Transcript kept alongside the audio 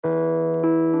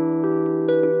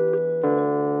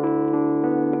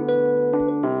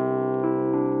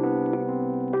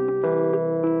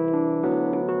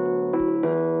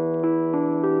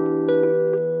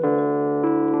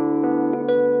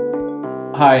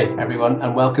Hi, everyone,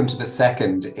 and welcome to the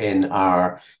second in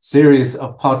our series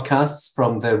of podcasts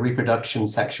from the Reproduction,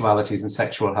 Sexualities and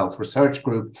Sexual Health Research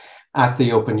Group at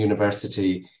the Open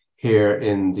University here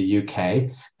in the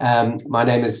UK. My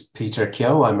name is Peter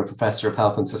Keogh. I'm a professor of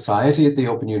health and society at the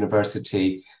Open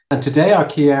University. And today our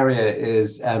key area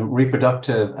is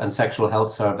reproductive and sexual health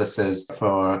services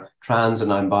for trans and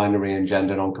non-binary and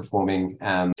gender non-conforming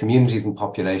communities and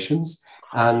populations.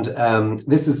 And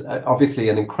this is obviously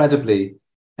an incredibly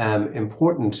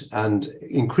important and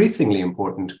increasingly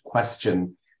important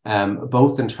question,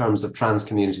 both in terms of trans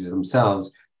communities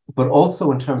themselves, but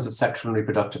also in terms of sexual and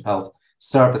reproductive health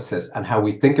services and how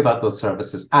we think about those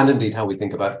services, and indeed how we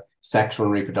think about sexual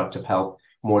and reproductive health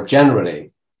more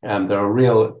generally. There are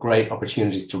real great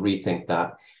opportunities to rethink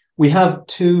that. We have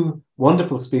two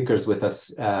wonderful speakers with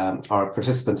us, our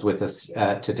participants with us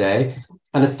today.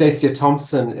 Anastasia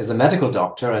Thompson is a medical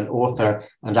doctor and author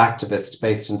and activist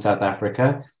based in South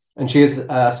Africa, and she has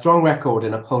a strong record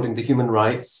in upholding the human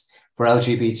rights for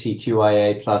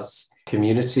LGBTQIA plus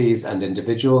communities and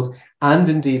individuals, and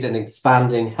indeed in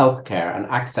expanding healthcare and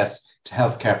access to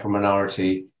healthcare for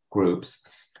minority groups.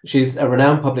 She's a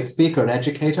renowned public speaker and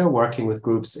educator working with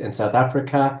groups in South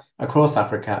Africa, across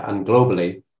Africa and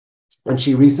globally. And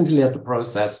she recently led the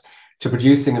process to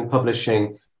producing and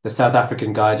publishing the South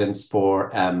African guidance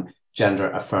for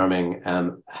gender affirming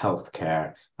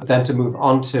healthcare. And then to move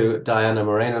on to Diana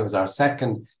Moreno, who's our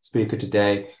second speaker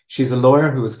today. She's a lawyer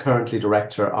who is currently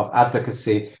director of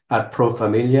advocacy at Pro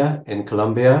Familia in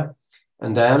Colombia.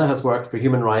 And Diana has worked for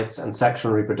human rights and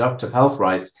sexual and reproductive health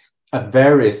rights at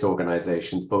various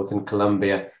organizations, both in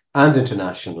Colombia and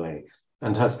internationally,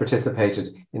 and has participated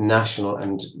in national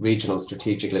and regional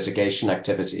strategic litigation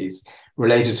activities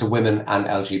related to women and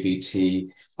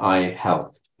LGBTI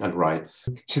health and rights.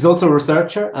 She's also a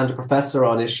researcher and a professor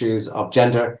on issues of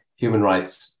gender, human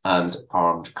rights, and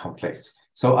armed conflicts.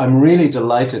 So I'm really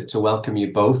delighted to welcome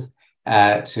you both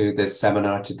to this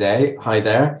seminar today. Hi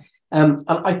there. And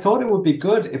I thought it would be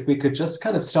good if we could just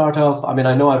kind of start off. I mean,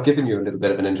 I know I've given you a little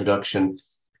bit of an introduction,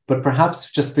 but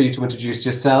perhaps just for you to introduce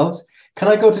yourselves. Can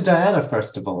I go to Diana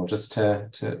first of all, just to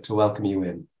welcome you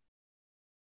in?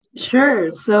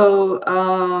 Sure. So,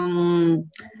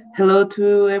 hello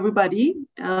to everybody.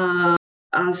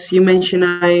 As you mentioned,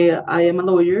 I am a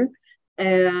lawyer,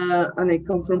 and I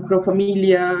come from Pro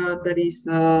Familia, that is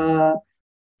a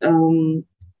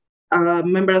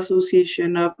member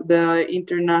association of the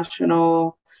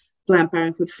International Planned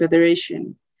Parenthood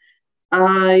Federation.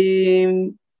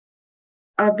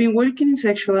 I've been working in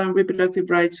sexual and reproductive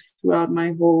rights throughout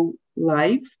my whole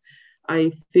life.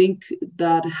 I think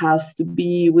that has to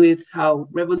be with how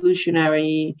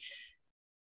revolutionary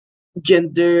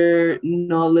gender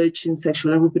knowledge and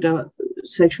sexual and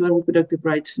reproductive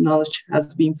rights knowledge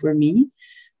has been for me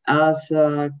as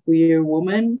a queer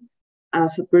woman,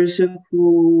 as a person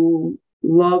who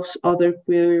loves other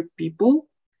queer people,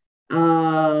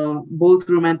 both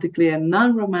romantically and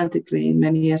non-romantically in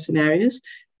many scenarios,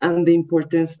 and the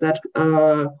importance that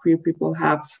queer people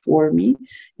have for me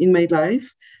in my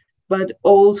life, but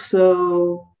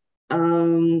also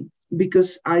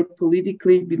because I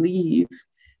politically believe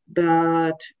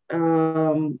that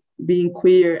being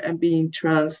queer and being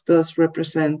trans does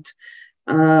represent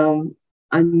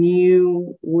a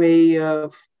new way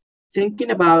of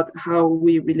thinking about how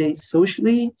we relate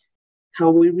socially, how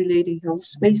we relate in health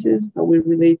spaces, how we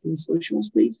relate in social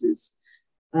spaces,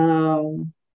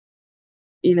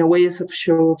 in a way as a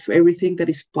show of everything that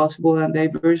is possible and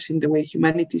diverse in the way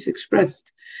humanity is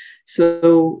expressed.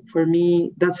 So for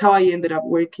me, that's how I ended up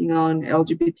working on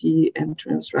LGBT and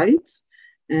trans rights.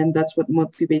 And that's what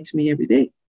motivates me every day.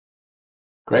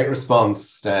 Great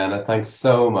response, Diana. Thanks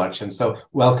so much. And so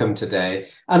welcome today.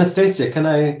 Anastasia, can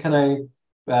I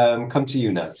come to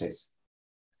you now, please?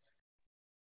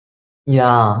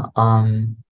 Yeah,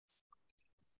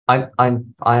 I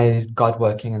got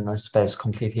working in this space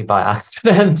completely by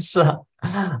accident.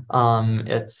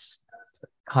 It's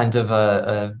kind of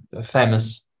a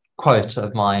famous quote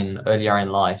of mine earlier in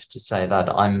life to say that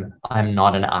I'm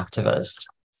not an activist.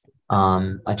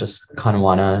 I just kind of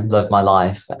want to live my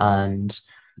life, and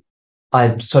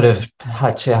I sort of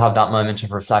had to have that moment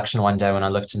of reflection one day when I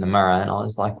looked in the mirror and I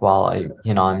was like, well,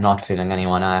 I'm not feeling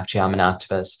anyone. I actually am an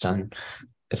activist, and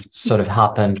it sort of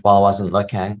happened while I wasn't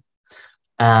looking.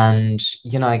 And,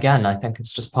 again, I think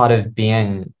it's just part of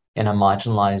being in a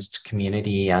marginalized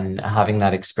community and having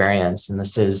that experience. And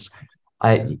this is,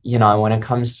 when it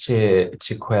comes to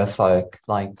queer folk,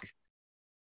 like,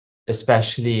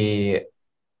 especially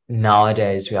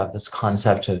nowadays, we have this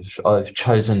concept of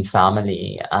chosen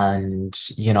family, and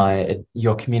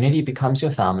your community becomes your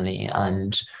family,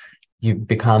 and you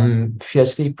become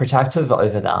fiercely protective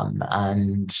over them.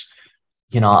 And,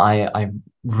 I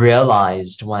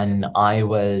realized when I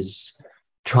was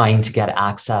trying to get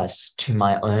access to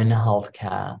my own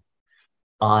healthcare,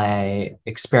 I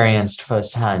experienced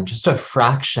firsthand just a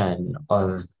fraction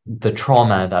of the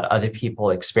trauma that other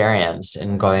people experience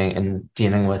in going and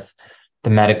dealing with the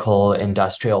medical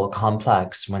industrial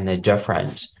complex when they're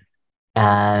different.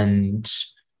 And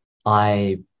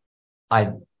I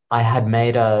I I had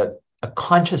made a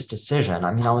conscious decision.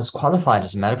 I mean, I was qualified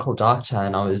as a medical doctor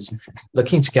and I was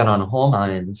looking to get on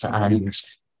hormones, and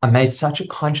I made such a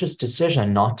conscious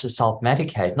decision not to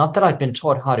self-medicate. Not that I'd been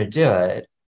taught how to do it,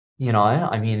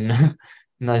 I mean,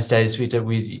 in those days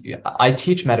I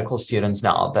teach medical students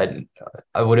now, but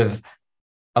I wouldn't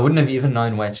have even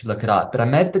known where to look it up. But I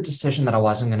made the decision that I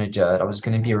wasn't going to do it. I was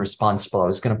going to be responsible. I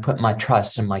was going to put my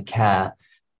trust and my care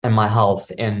and my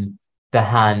health in the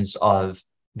hands of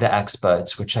the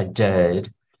experts, which I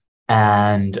did.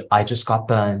 And I just got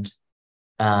burned.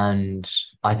 And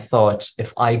I thought,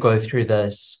 if I go through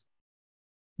this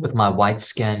with my white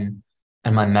skin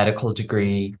and my medical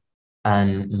degree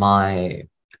and my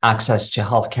access to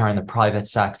healthcare in the private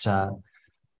sector,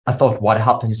 I thought, what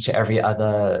happens to every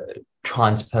other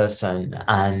trans person?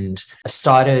 And I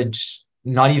started,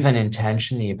 not even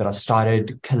intentionally, but I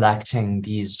started collecting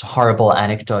these horrible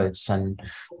anecdotes and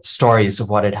stories of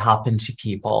what had happened to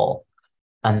people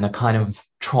and the kind of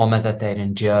trauma that they'd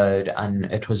endured. And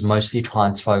it was mostly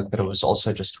trans folk, but it was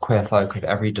also just queer folk of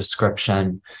every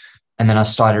description. And then I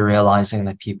started realizing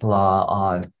that people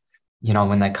are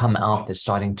when they come out, they're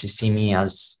starting to see me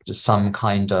as just some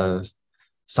kind of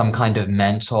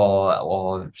mentor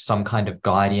or some kind of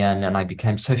guardian. And I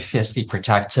became so fiercely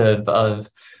protective of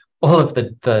all of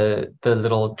the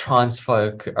little trans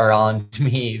folk around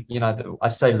me. I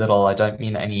say little, I don't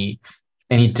mean any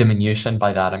diminution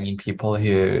by that. I mean people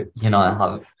who,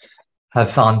 have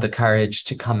found the courage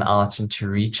to come out and to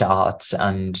reach out,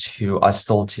 and who are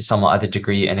still to some other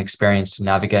degree inexperienced in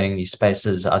navigating these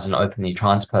spaces as an openly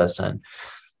trans person.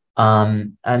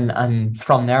 And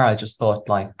from there, I just thought,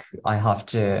 like, I have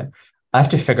to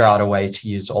figure out a way to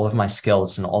use all of my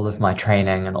skills and all of my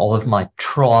training and all of my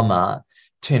trauma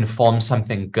to inform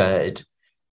something good.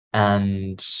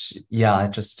 And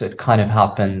yeah, it kind of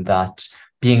happened that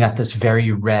being at this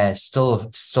very rare,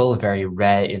 still very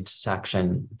rare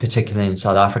intersection, particularly in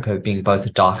South Africa, being both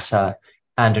a doctor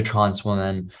and a trans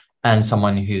woman and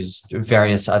someone who's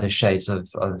various other shades of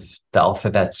the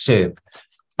alphabet soup,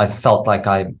 I just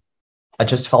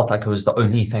felt like it was the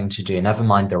only thing to do. Never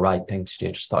mind the right thing to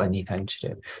do, just the only thing to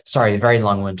do. Sorry, very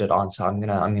long-winded answer. I'm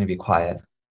gonna be quiet.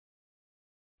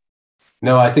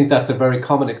 No, I think that's a very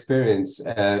common experience.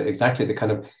 Exactly, the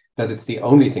kind of that it's the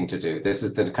only thing to do. This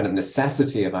is the kind of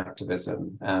necessity of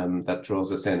activism that draws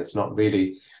us in. It's not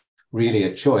really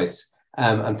a choice.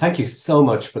 And thank you so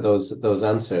much for those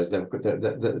answers.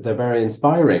 They're very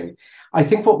inspiring. I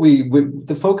think what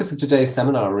the focus of today's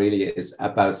seminar really is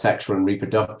about sexual and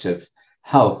reproductive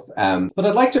health. But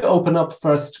I'd like to open up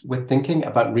first with thinking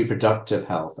about reproductive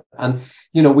health. And,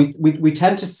 we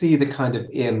tend to see the kind of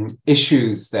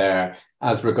issues there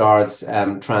as regards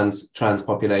trans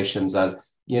populations as,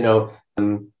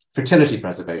 fertility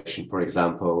preservation, for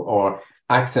example, or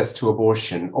access to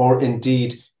abortion, or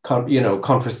indeed,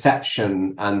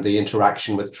 contraception and the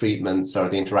interaction with treatments or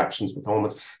the interactions with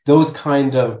hormones, those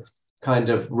kind of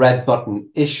red button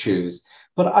issues.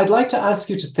 But I'd like to ask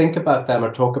you to think about them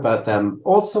or talk about them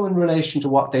also in relation to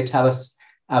what they tell us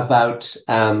about,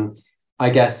 I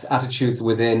guess, attitudes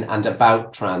within and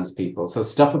about trans people. So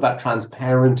stuff about trans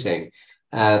parenting,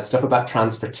 stuff about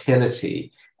trans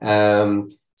fertility,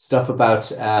 stuff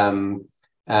about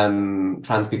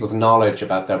trans people's knowledge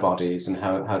about their bodies and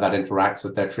how that interacts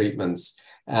with their treatments.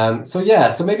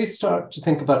 So maybe start to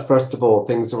think about, first of all,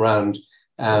 things around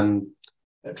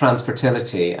trans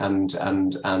fertility and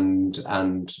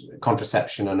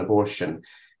contraception and abortion.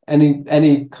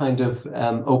 Any kind of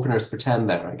openers for 10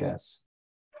 there, I guess.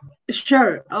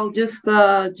 Sure, I'll just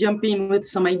jump in with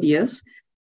some ideas.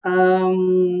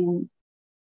 In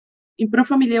Pro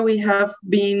Familia, we have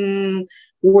been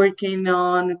working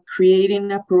on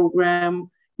creating a program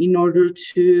in order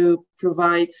to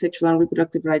provide sexual and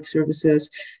reproductive rights services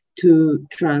to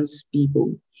trans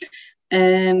people.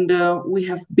 And we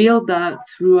have built that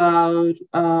throughout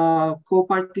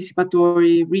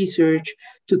co-participatory research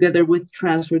together with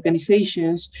trans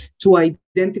organizations to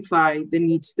identify the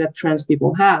needs that trans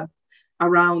people have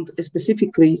around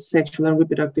specifically sexual and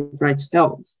reproductive rights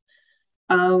health.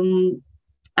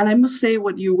 And I must say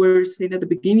what you were saying at the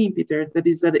beginning, Peter, that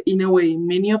is that in a way,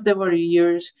 many of the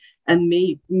barriers and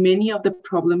many of the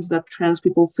problems that trans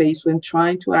people face when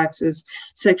trying to access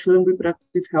sexual and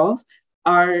reproductive health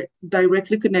are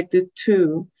directly connected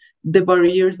to the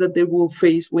barriers that they will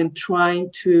face when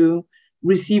trying to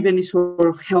receive any sort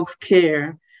of health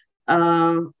care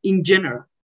in general,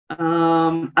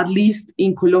 at least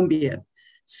in Colombia.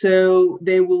 So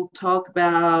they will talk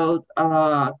about,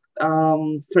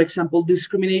 for example,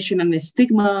 discrimination and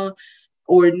stigma,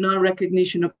 or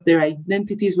non-recognition of their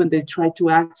identities when they try to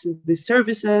access the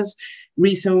services,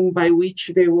 reason by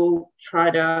which they will try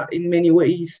to, in many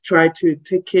ways, try to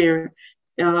take care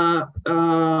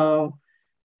of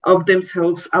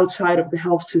themselves outside of the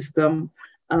health system,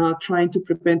 trying to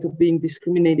prevent of being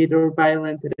discriminated or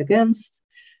violated against.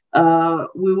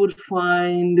 We would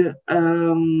find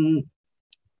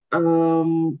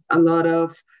a lot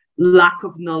of lack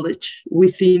of knowledge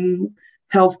within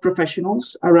health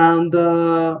professionals around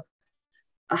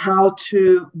how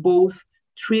to both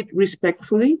treat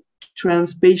respectfully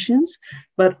trans patients,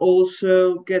 but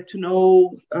also get to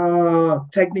know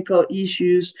technical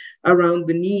issues around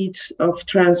the needs of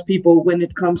trans people when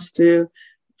it comes to,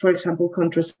 for example,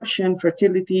 contraception,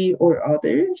 fertility, or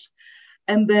others.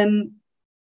 And then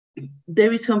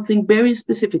there is something very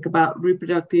specific about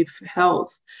reproductive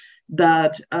health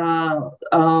that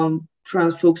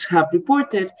trans folks have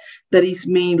reported, that is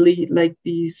mainly like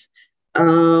this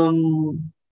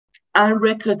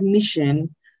unrecognition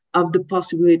of the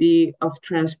possibility of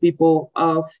trans people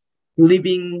of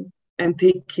living and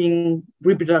taking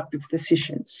reproductive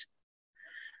decisions,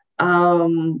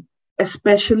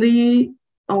 especially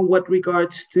on what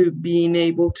regards to being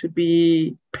able to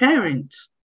be parents.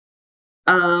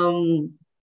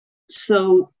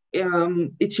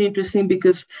 It's interesting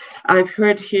because I've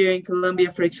heard here in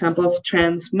Colombia, for example, of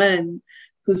trans men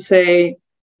who say,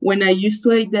 when I used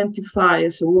to identify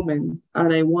as a woman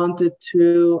and I wanted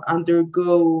to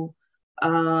undergo,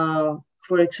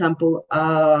 for example,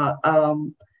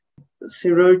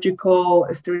 chirurgical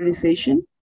sterilization,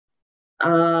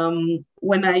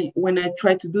 when I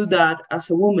tried to do that as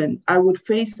a woman, I would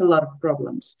face a lot of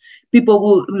problems. People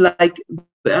would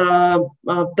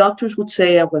doctors would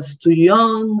say I was too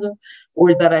young,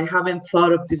 or that I haven't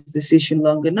thought of this decision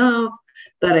long enough,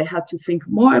 that I had to think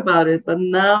more about it. But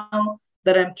now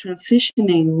that I'm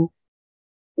transitioning,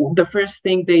 the first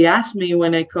thing they ask me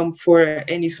when I come for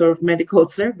any sort of medical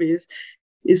service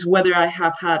is whether I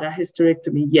have had a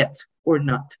hysterectomy yet or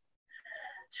not.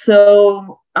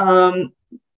 So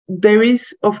there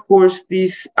is, of course,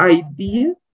 this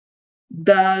idea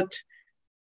that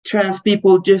trans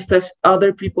people, just as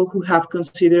other people who have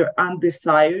considered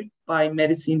undesired by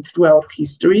medicine throughout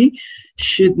history,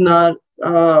 should not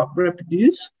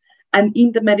reproduce. And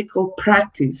in the medical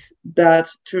practice, that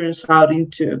turns out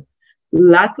into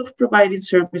lack of providing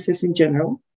services in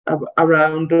general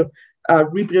around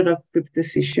reproductive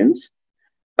decisions.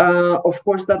 Of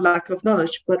course, that lack of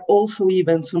knowledge, but also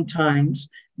even sometimes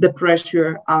the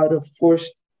pressure out of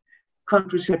forced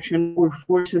contraception or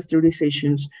forced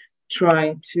sterilizations,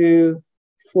 trying to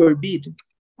forbid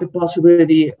the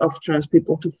possibility of trans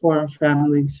people to form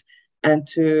families and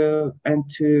to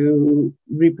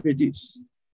reproduce.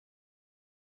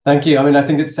 Thank you. I mean, I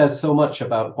think it says so much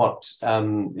about what,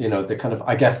 the kind of,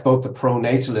 I guess, both the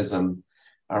pronatalism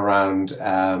around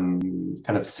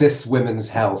kind of cis women's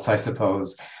health, I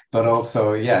suppose, but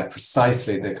also, yeah,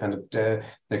 precisely the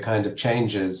kind of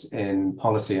changes in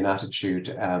policy and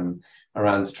attitude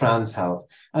around trans health.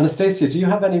 Anastasia, do you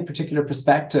have any particular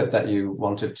perspective that you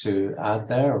wanted to add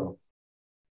there? Or?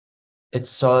 It's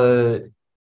so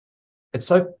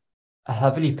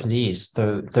heavily policed,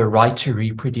 the right to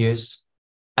reproduce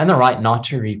and the right not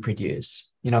to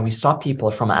reproduce. We stop people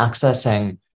from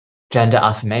accessing gender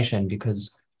affirmation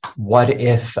because what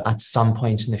if at some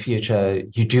point in the future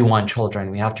you do want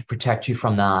children? We have to protect you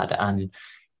from that. And,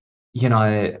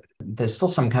 there's still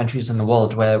some countries in the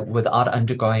world where without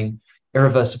undergoing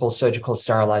irreversible surgical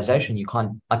sterilization, you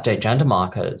can't update gender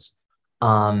markers.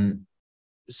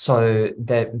 So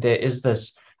there is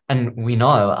this, and we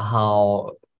know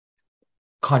how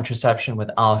contraception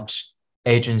without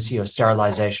agency or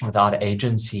sterilization without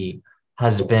agency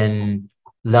has been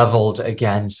leveled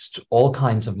against all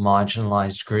kinds of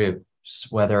marginalized groups,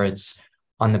 whether it's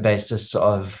on the basis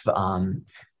of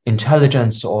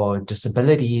intelligence or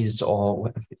disabilities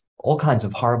or all kinds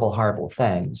of horrible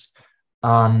things.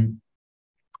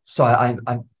 So I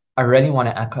really want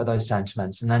to echo those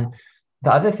sentiments. And then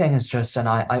the other thing is just, and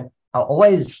I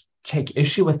always take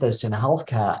issue with this in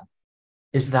healthcare,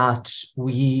 is that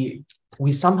we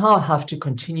we somehow have to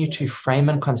continue to frame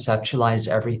and conceptualize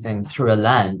everything through a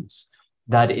lens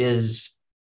that is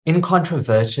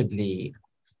incontrovertibly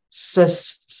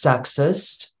cis,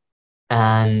 sexist,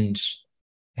 and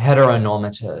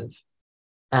heteronormative.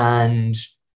 And,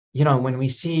 you know, when we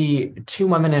see two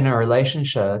women in a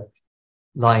relationship,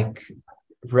 like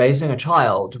raising a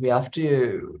child, we have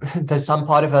to, there's some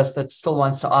part of us that still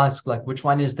wants to ask, like, which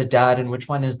one is the dad and which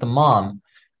one is the mom?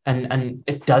 And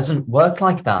it doesn't work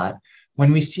like that.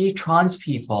 When we see trans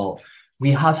people,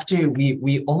 we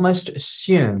almost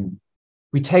assume,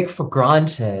 we take for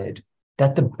granted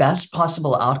that the best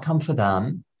possible outcome for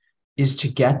them is to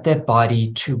get their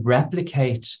body to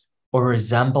replicate or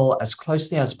resemble as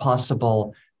closely as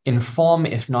possible in form,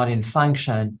 if not in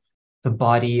function, the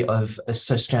body of a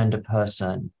cisgender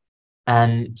person.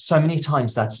 And so many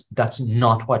times that's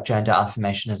not what gender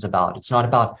affirmation is about. It's not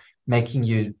about making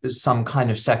you some kind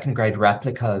of second grade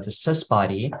replica of a cis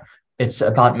body. It's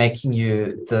about making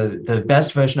you the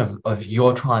best version of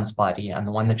your trans body, and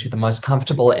the one that you're the most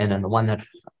comfortable in, and the one that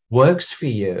works for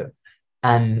you.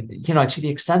 And, you know, to the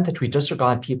extent that we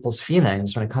disregard people's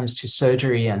feelings when it comes to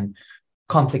surgery and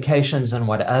complications and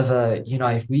whatever, you know,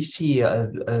 if we see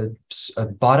a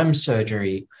bottom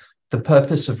surgery, the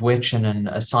purpose of which in an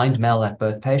assigned male at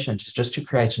birth patient is just to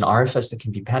create an orifice that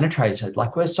can be penetrated,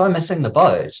 like, we're so missing the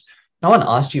boat. No one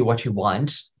asked you what you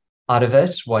want out of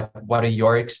it. What are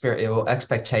your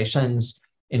expectations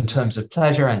in terms of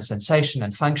pleasure and sensation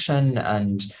and function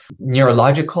and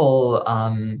neurological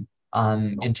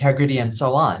integrity and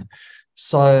so on.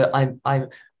 So I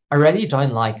really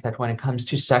don't like that when it comes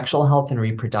to sexual health and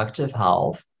reproductive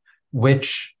health,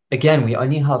 which, again, we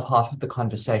only have half of the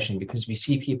conversation because we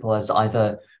see people as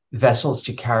either vessels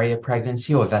to carry a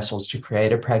pregnancy or vessels to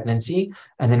create a pregnancy.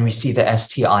 And then we see the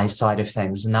STI side of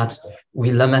things. And that's,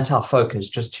 we limit our focus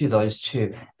just to those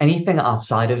two. Anything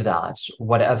outside of that,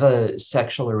 whatever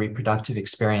sexual or reproductive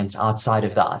experience outside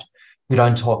of that, we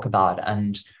don't talk about.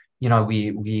 And, you know,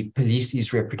 we police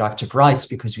these reproductive rights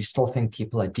because we still think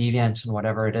people are deviant and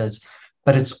whatever it is.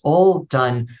 But it's all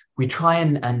done, we try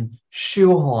and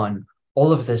shoehorn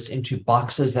all of this into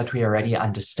boxes that we already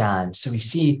understand. So we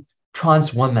see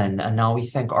trans women, and now we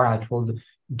think, all right, well,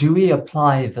 do we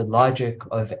apply the logic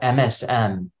of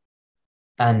MSM?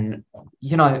 And,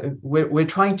 you know, we're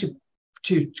trying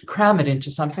to cram it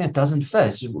into something that doesn't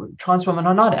fit. Trans women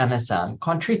are not MSM,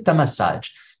 can't treat them as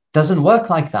such. Doesn't work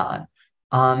like that.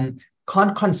 Can't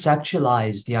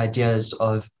conceptualize the ideas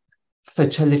of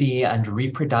fertility and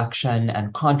reproduction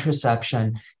and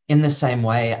contraception in the same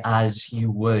way as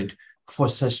you would for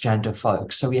cisgender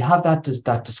folks. So we have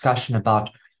that discussion about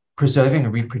preserving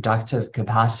reproductive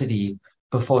capacity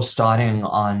before starting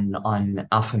on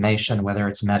affirmation, whether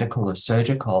it's medical or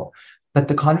surgical. But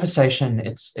the conversation,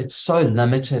 it's so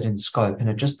limited in scope, and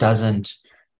it just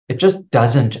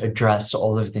doesn't address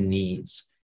all of the needs.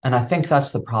 And I think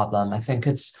that's the problem. I think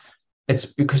it's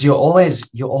because you're always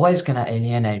going to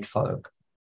alienate folk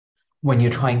when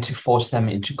you're trying to force them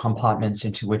into compartments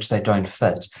into which they don't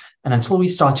fit. And until we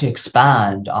start to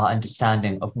expand our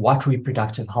understanding of what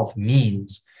reproductive health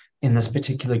means in this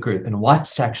particular group and what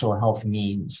sexual health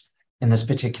means in this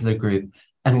particular group,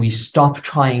 and we stop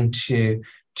trying to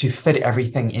fit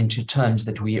everything into terms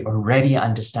that we already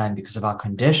understand because of our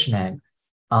conditioning,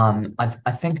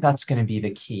 I think that's going to be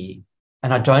the key.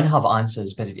 And I don't have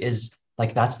answers, but it is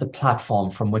like, that's the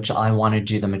platform from which I want to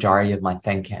do the majority of my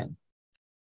thinking.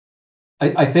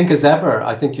 I think as ever,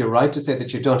 I think you're right to say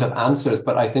that you don't have answers,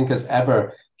 but I think as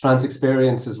ever, trans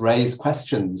experiences raise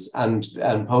questions and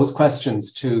pose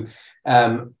questions to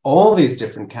all these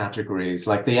different categories.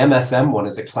 Like the MSM one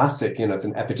is a classic, you know, it's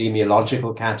an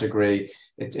epidemiological category.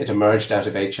 It emerged out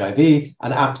of HIV,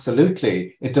 and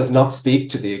absolutely, it does not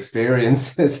speak to the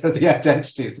experiences or the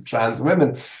identities of trans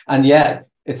women. And yet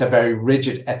it's a very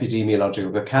rigid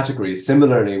epidemiological category.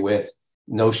 Similarly with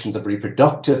notions of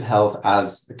reproductive health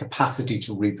as the capacity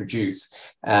to reproduce,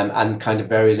 and kind of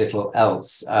very little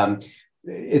else.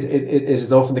 It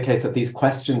is often the case that these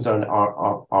questions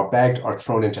are begged or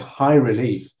thrown into high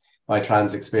relief by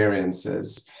trans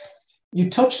experiences. You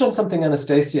touched on something,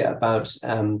 Anastasia, about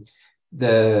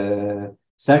the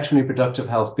sexual and reproductive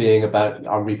health being about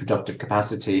our reproductive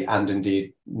capacity and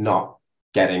indeed not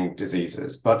getting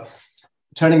diseases. But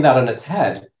turning that on its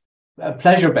head,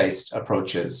 pleasure-based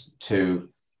approaches to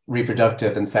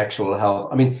reproductive and sexual health.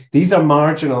 I mean, these are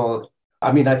marginal.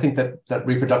 I mean, I think that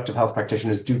reproductive health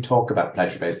practitioners do talk about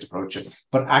pleasure-based approaches,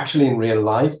 but actually in real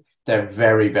life, they're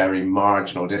very, very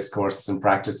marginal discourses and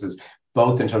practices,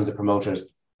 both in terms of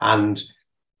promoters and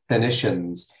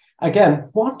clinicians. Again,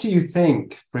 what do you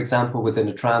think, for example, within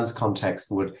a trans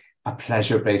context, would a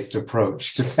pleasure-based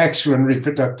approach to sexual and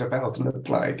reproductive health look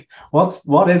like?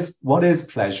 What is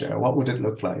pleasure? What would it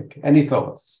look like? Any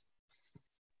thoughts?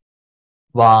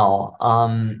 Wow.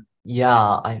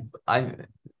 Yeah,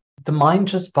 the mind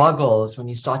just boggles when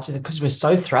you start to, because we're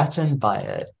so threatened by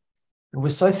it. We're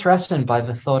so threatened by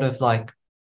the thought of like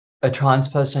a trans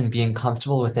person being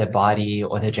comfortable with their body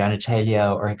or their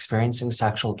genitalia or experiencing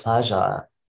sexual pleasure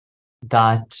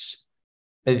that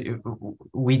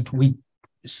we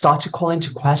start to call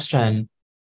into question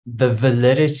the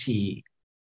validity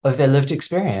of their lived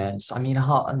experience. I mean,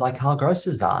 how gross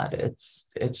is that?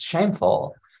 It's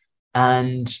shameful.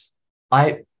 And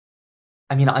I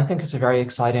mean, I think it's a very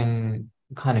exciting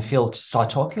kind of field to start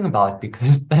talking about,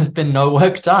 because there's been no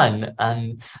work done,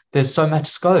 and there's so much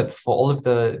scope for all of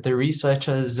the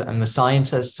researchers and the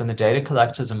scientists and the data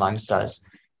collectors amongst us.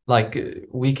 Like,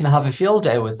 we can have a field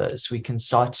day with this. We can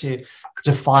start to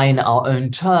define our own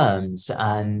terms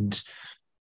and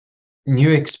new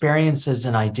experiences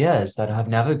and ideas that have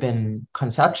never been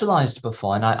conceptualized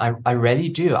before. And I really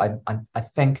do. I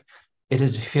think it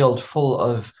is a field full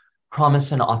of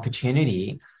promise and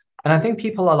opportunity. And I think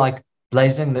people are like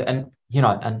blazing and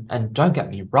don't get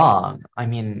me wrong. I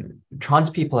mean, trans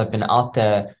people have been out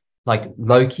there like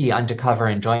low-key undercover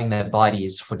enjoying their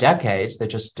bodies for decades. They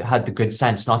just had the good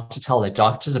sense not to tell their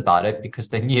doctors about it, because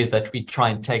they knew that we'd try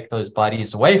and take those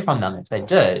bodies away from them if they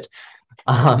did.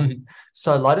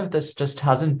 So a lot of this just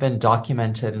hasn't been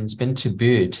documented, and it's been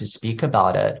taboo to speak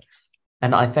about it.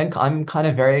 And I think I'm kind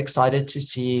of very excited to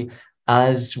see,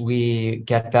 as we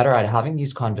get better at having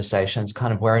these conversations,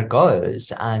 kind of where it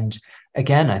goes. And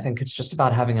again, I think it's just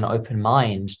about having an open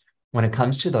mind when it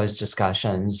comes to those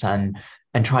discussions, and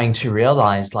trying to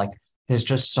realize like there's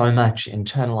just so much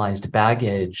internalized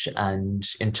baggage and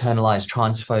internalized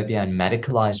transphobia and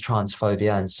medicalized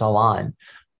transphobia and so on.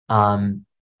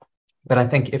 But I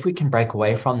think if we can break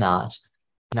away from that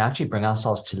and actually bring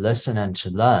ourselves to listen and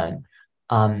to learn,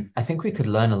 I think we could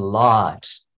learn a lot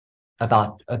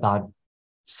about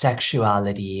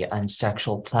sexuality and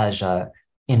sexual pleasure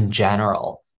in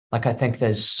general. Like, I think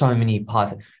there's so many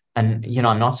parts, and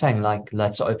I'm not saying like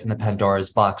let's open the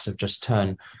Pandora's box of just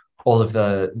turn all of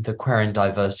the queer and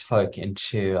diverse folk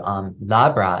into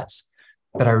lab rats,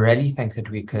 but I really think that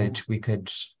we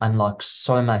could unlock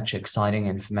so much exciting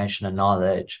information and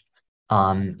knowledge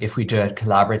if we do it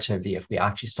collaboratively, if we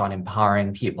actually start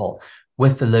empowering people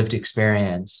with the lived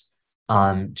experience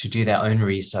to do their own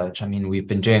research. I mean, we've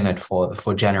been doing it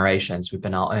for generations. We've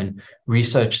been our own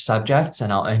research subjects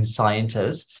and our own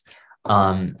scientists.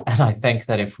 And I think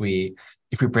that if we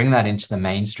bring that into the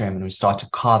mainstream and we start to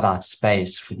carve out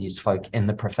space for these folk in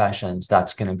the professions,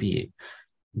 that's going to be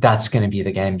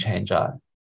the game changer.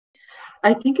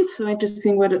 I think it's so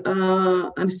interesting what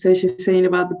Anastasia is saying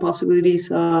about the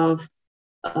possibilities of,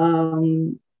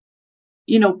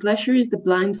 pleasure is the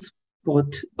blind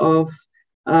spot of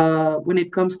when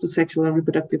it comes to sexual and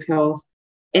reproductive health.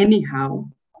 Anyhow,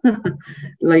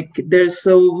 like there's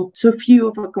so few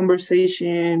of a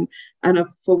conversation and a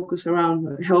focus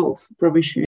around health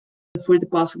provision for the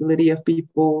possibility of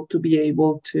people to be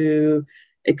able to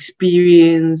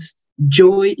experience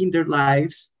joy in their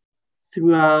lives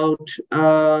throughout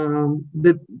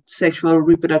the sexual or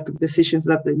reproductive decisions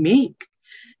that they make,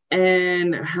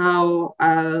 and how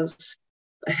as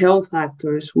health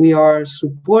actors we are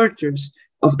supporters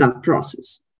of that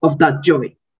process, of that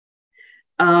joy.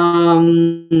 I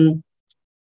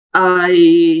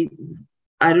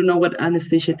don't know what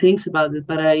Anastasia thinks about it,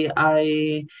 but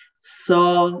I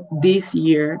saw this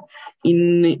year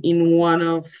in one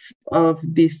of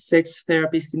these sex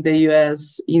therapists in the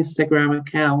US Instagram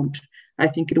account, I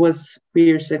think it was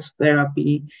queer sex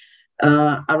therapy,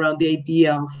 around the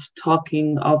idea of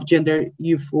talking of gender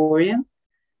euphoria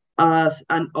as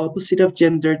an opposite of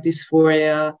gender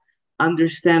dysphoria,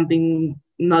 understanding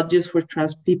not just for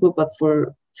trans people, but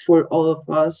for all of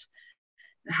us,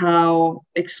 how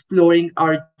exploring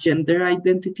our gender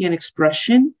identity and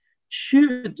expression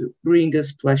should bring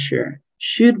us pleasure,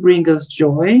 should bring us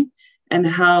joy, and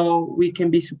how we can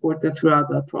be supported throughout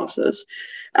that process.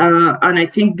 And I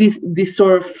think this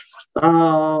sort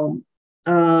of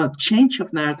change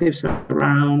of narratives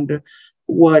around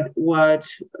what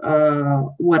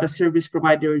a service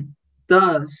provider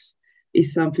does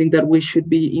is something that we should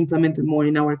be implemented more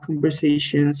in our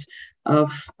conversations of,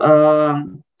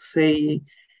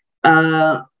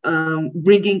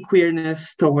 bringing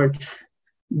queerness towards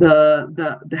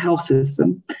the health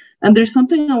system. And there's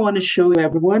something I want to show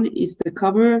everyone, is the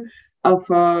cover of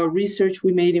research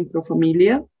we made in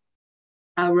Profamilia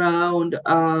around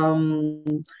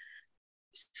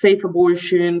safe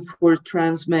abortion for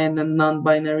trans men and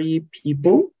non-binary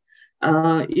people.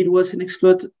 It was an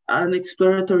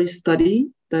exploratory study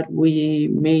that we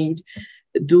made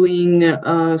doing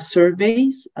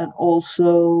surveys and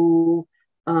also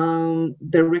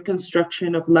the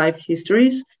reconstruction of life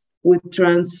histories with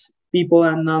trans people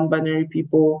and non-binary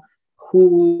people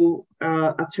who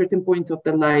at certain point of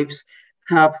their lives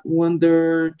have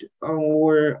wondered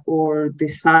or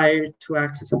desired to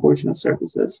access abortion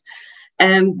services.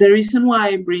 And the reason why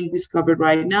I bring Discover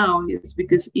right now is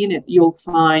because in it you'll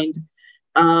find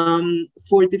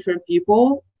 4 different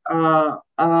people.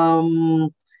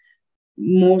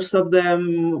 Most of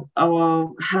them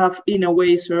have, in a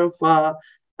way, sort of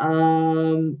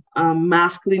a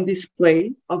masculine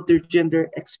display of their gender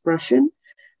expression,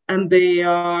 and they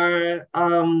are,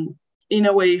 in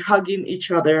a way, hugging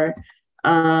each other,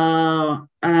 and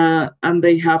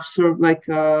they have sort of like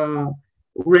a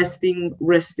resting,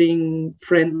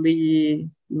 friendly,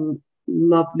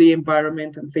 lovely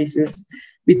environment and faces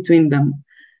between them.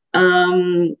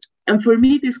 And for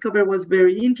me, Discover was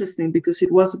very interesting because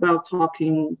it was about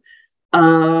talking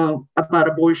about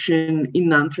abortion in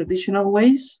non-traditional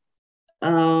ways.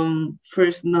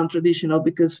 First, non-traditional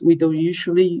because we don't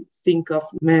usually think of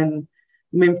men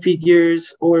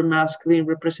figures or masculine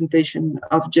representation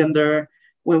of gender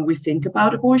when we think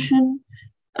about abortion,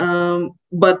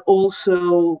 but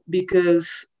also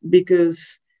because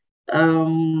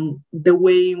the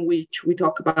way in which we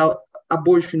talk about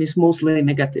abortion is mostly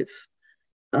negative.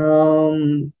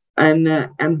 And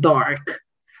dark.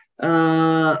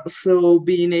 So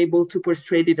being able to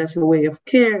portray it as a way of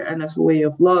care and as a way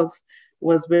of love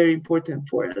was very important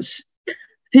for us. I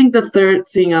think the third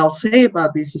thing I'll say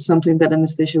about this is something that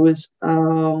Anastasia was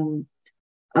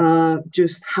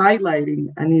just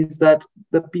highlighting, and is that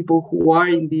the people who are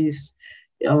in this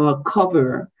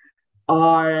cover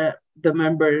are the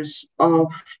members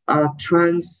of a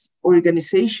trans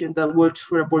organization that works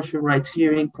for abortion rights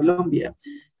here in Colombia.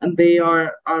 And they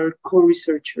are our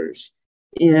co-researchers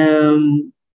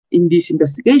in this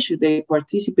investigation. They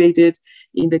participated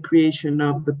in the creation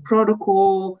of the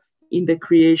protocol, in the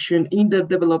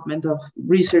development of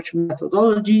research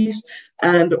methodologies,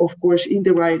 and of course, in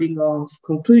the writing of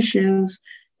conclusions,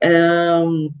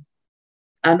 and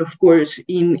of course,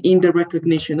 in the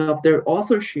recognition of their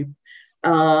authorship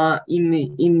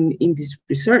in this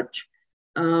research.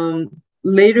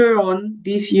 Later on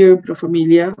this year, Pro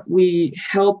Familia, we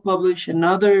helped publish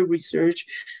another research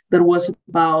that was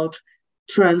about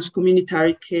trans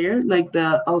communitary care, like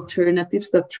the alternatives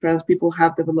that trans people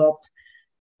have developed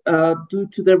due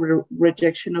to the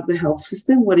rejection of the health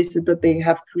system. What is it that they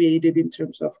have created in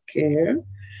terms of care?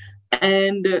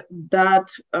 And that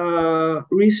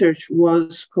research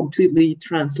was completely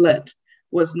trans-led,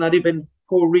 was not even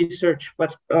co-research,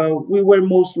 but we were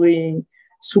mostly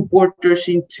supporters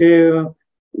into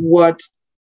what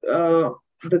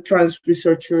the trans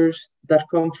researchers that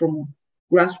come from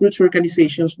grassroots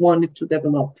organizations wanted to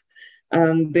develop.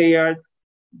 And they are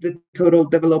the total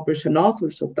developers and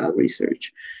authors of that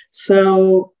research.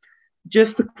 So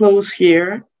just to close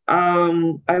here, I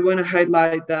want to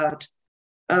highlight that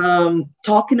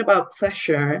talking about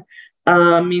pleasure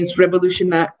means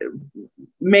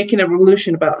making a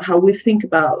revolution about how we think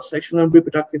about sexual and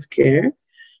reproductive care.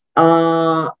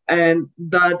 And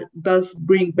that does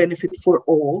bring benefit for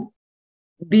all.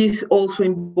 This also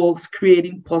involves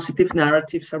creating positive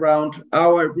narratives around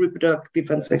our reproductive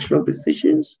and sexual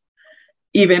decisions,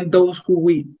 even those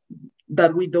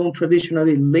that we don't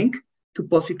traditionally link to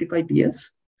positive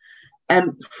ideas.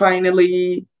 And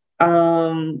finally,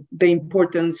 the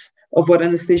importance of what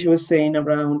Anastasia was saying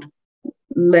around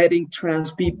letting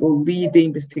trans people lead the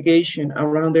investigation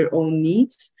around their own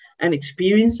needs and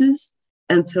experiences,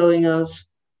 and telling us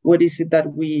what is it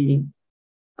that we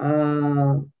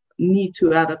need to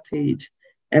adaptate,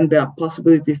 and the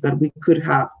possibilities that we could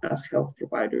have as health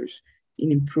providers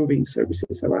in improving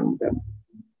services around them.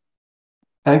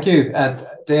 Thank you,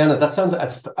 Diana. That sounds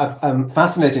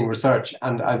fascinating research,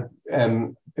 and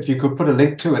if you could put a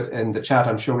link to it in the chat,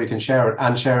 I'm sure we can share it,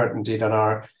 and share it indeed on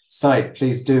our site.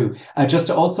 Please do. Just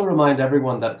to also remind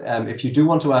everyone that if you do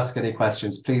want to ask any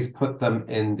questions, please put them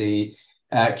in the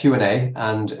Q&A,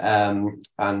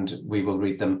 and we will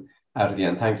read them out at the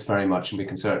end. Thanks very much, and we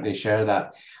can certainly share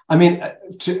that. I mean,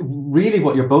 really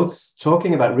what you're both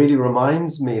talking about really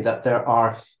reminds me that there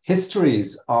are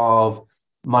histories of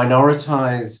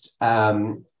minoritized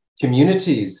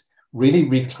communities really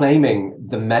reclaiming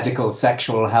the medical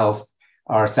sexual health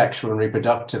or sexual and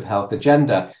reproductive health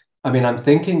agenda. I mean, I'm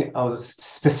thinking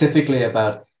specifically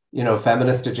about, you know,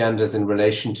 feminist agendas in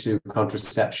relation to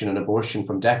contraception and abortion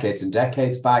from decades and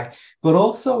decades back, but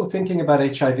also thinking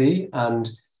about HIV and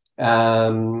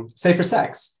safer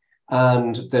sex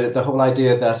and the whole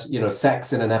idea that, you know,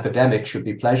 sex in an epidemic should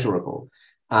be pleasurable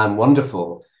and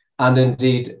wonderful, and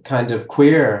indeed kind of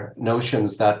queer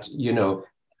notions that, you know,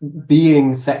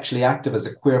 being sexually active as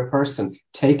a queer person,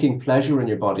 taking pleasure in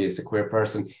your body as a queer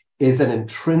person, is an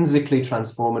intrinsically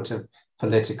transformative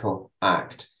political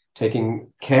act. Taking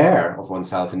care of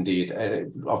oneself, indeed,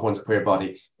 of one's queer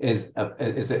body is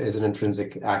an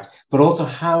intrinsic act. But also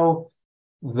how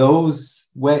those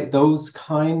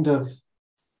kind of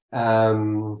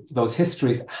those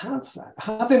histories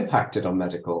have impacted on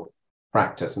medical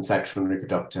practice and sexual and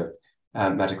reproductive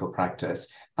medical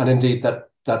practice, and indeed that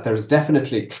there's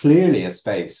definitely clearly a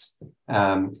space,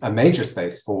 a major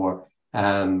space for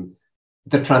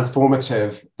the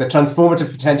transformative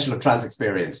potential of trans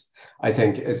experience, I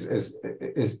think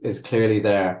is clearly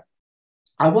there.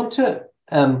 I want to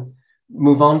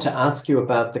move on to ask you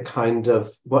about the kind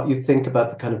of what you think about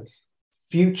the kind of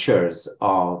futures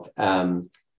of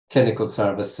clinical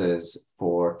services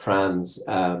for trans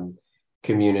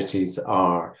communities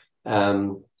are.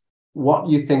 What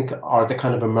you think are the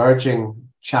kind of emerging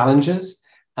challenges,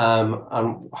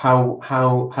 and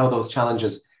how those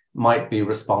challenges might be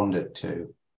responded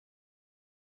to.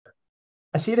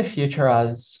 I see the future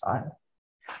as,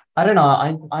 I don't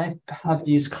know, I have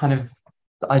these kind of,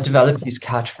 I developed these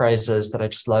catchphrases that I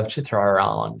just love to throw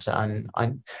around, and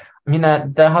I mean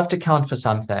they have to count for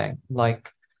something.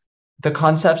 Like the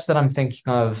concepts that I'm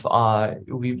thinking of are,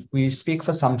 we speak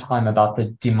for some time about the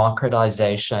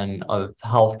democratization of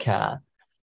healthcare.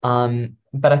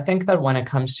 But I think that when it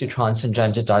comes to trans and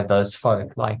gender diverse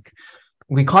folk, like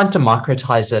we can't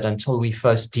democratize it until we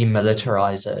first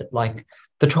demilitarize it. Like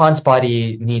the trans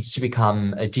body needs to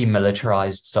become a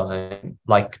demilitarized zone,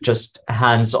 like just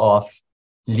hands off,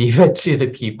 leave it to the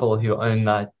people who own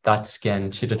that skin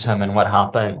to determine what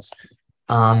happens.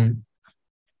 And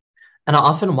I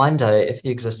often wonder if the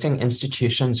existing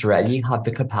institutions really have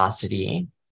the capacity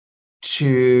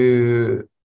to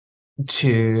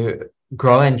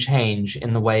grow and change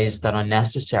in the ways that are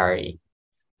necessary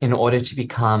in order to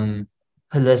become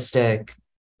holistic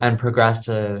and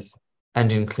progressive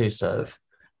and inclusive.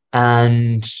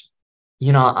 And,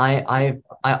 you know, I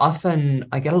often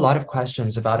get a lot of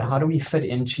questions about how do we fit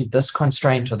into this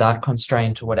constraint or that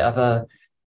constraint or whatever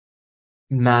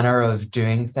manner of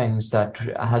doing things that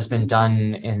has been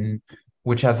done in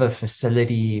whichever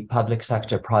facility, public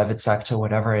sector, private sector,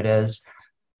 whatever it is.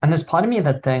 And there's part of me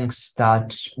that thinks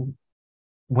that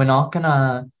we're not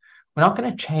gonna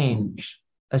change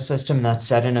a system that's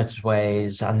set in its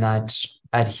ways and that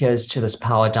adheres to this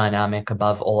power dynamic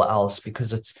above all else,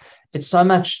 because it's so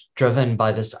much driven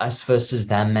by this us versus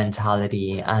them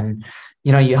mentality. And,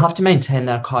 you know, you have to maintain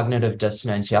that cognitive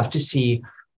dissonance. You have to see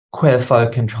queer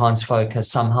folk and trans folk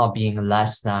as somehow being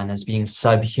less than, as being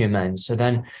subhuman. So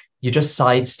then you just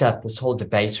sidestep this whole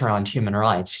debate around human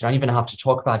rights. You don't even have to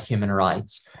talk about human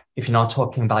rights if you're not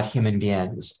talking about human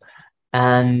beings.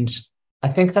 And I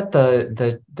think that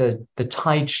the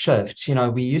tide shifts. You know,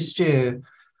 we used to,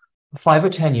 5 or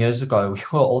 10 years ago, we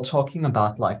were all talking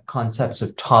about like concepts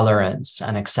of tolerance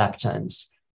and acceptance.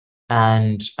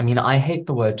 And I mean, I hate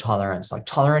the word tolerance. Like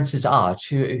tolerance is art.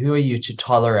 Who are you to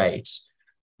tolerate?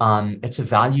 It's a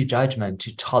value judgment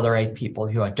to tolerate people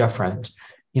who are different,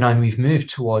 you know, and we've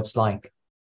moved towards like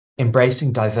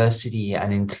embracing diversity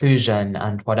and inclusion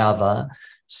and whatever.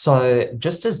 So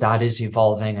just as that is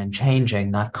evolving and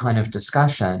changing, that kind of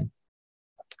discussion,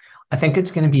 I think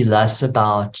it's going to be less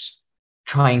about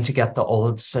trying to get the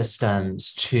old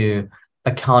systems to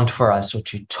account for us or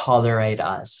to tolerate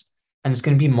us. And it's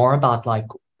going to be more about, like,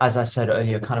 as I said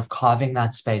earlier, kind of carving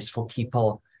that space for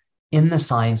people in the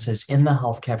sciences, in the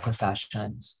healthcare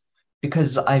professions,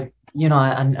 because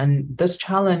and this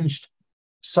challenged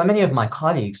so many of my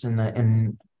colleagues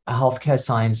in healthcare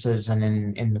sciences and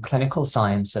in the clinical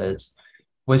sciences,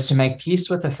 was to make peace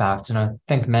with the fact, and I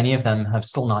think many of them have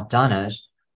still not done it,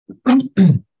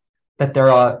 that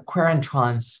there are queer and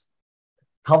trans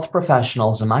health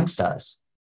professionals amongst us.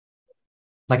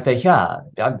 Like they're here.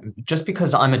 Just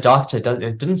because I'm a doctor,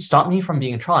 it didn't stop me from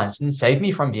being trans, didn't save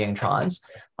me from being trans.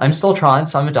 I'm still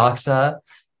trans, I'm a doctor.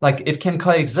 Like it can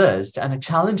coexist, and it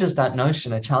challenges that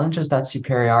notion, it challenges that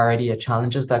superiority, it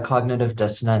challenges that cognitive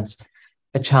dissonance,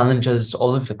 it challenges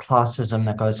all of the classism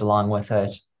that goes along with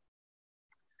it.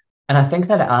 And I think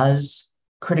that as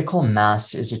critical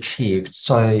mass is achieved,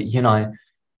 so, you know,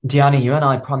 Diana, you and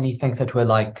I probably think that we're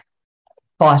like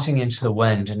farting into the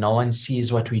wind and no one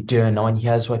sees what we do and no one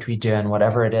hears what we do and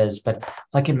whatever it is, but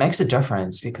like it makes a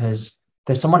difference because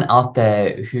there's someone out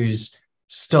there who's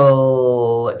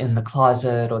still in the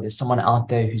closet, or there's someone out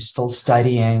there who's still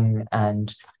studying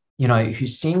and, you know,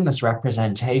 who's seeing this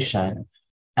representation.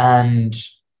 And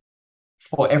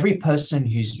for every person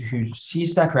who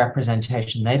sees that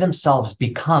representation, they themselves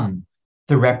become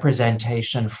the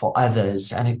representation for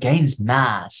others, and it gains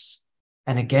mass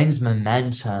and it gains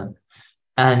momentum.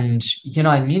 And,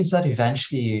 it means that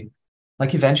eventually we're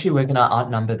going to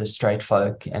outnumber the straight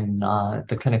folk in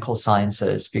the clinical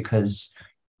sciences, because,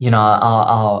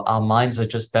 our minds are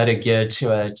just better geared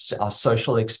to it. Our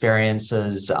social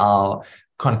experiences, our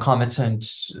concomitant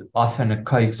often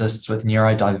coexists with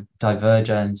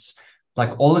neurodivergence.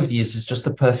 Like, all of these is just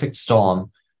the perfect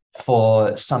storm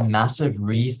for some massive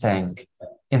rethink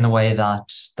in the way that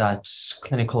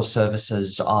clinical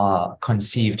services are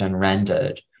conceived and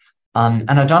rendered. And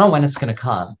I don't know when it's going to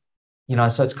come,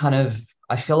 so it's kind of,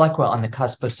 I feel like we're on the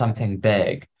cusp of something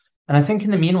big. And I think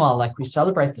in the meanwhile, like, we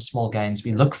celebrate the small gains,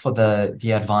 we look for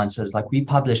the advances. Like, we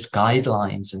published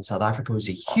guidelines in South Africa. It was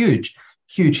a huge,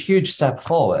 huge, huge step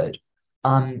forward.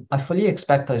 I fully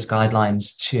expect those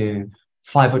guidelines to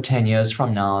 5 or 10 years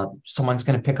from now, someone's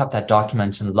going to pick up that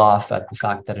document and laugh at the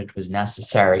fact that it was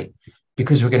necessary,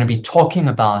 because we're going to be talking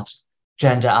about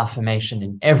gender affirmation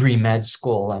in every med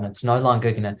school, and it's no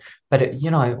longer going to, but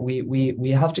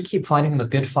we have to keep fighting the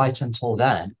good fight until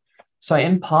then. So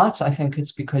in part, I think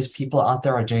it's because people out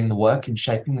there are doing the work and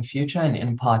shaping the future, and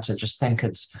in part, I just think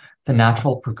it's the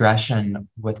natural progression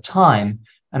with time.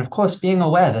 And of course, being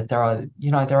aware that there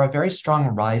are very strong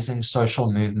rising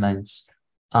social movements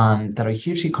that are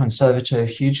hugely conservative,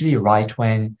 hugely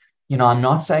right-wing. I'm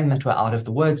not saying that we're out of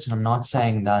the woods, and I'm not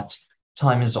saying that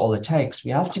time is all it takes.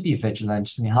 We have to be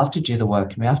vigilant, and we have to do the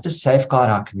work, and we have to safeguard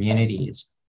our communities.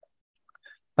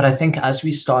 But I think as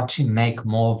we start to make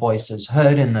more voices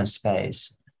heard in this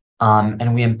space,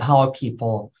 and we empower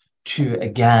people to,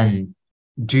 again,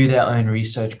 do their own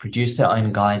research, produce their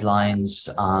own guidelines,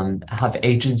 have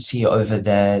agency over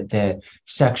their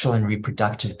sexual and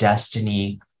reproductive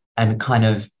destiny, and kind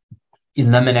of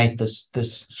eliminate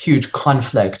this huge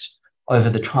conflict over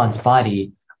the trans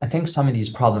body, I think some of these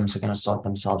problems are going to sort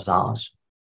themselves out.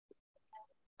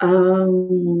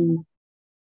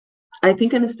 I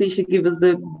think Anastasia gave us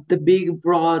the big,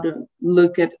 broad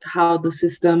look at how the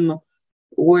system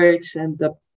works and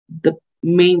the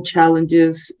main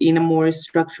challenges in a more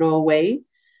structural way.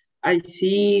 I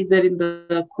see that in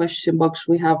the question box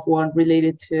we have one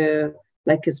related to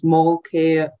like a small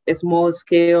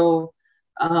scale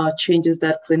changes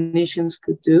that clinicians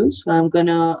could do. So I'm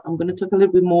gonna talk a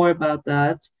little bit more about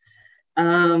that.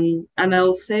 And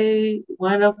I'll say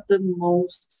one of the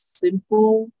most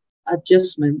simple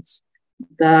adjustments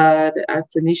that a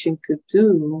clinician could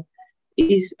do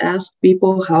is ask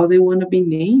people how they want to be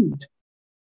named.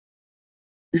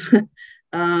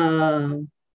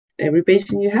 Every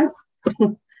patient you have,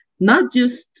 not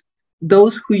just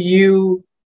those who you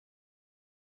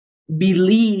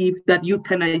believe that you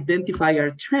can identify are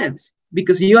trans,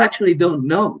 because you actually don't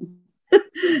know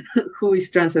who is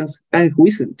trans and who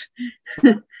isn't.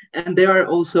 And there are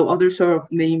also other sort of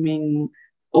naming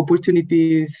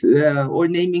opportunities or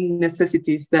naming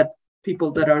necessities that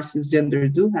people that are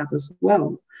cisgender do have as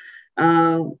well.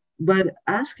 But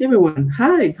ask everyone,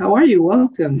 hi, how are you?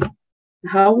 Welcome.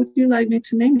 How would you like me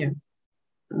to name you?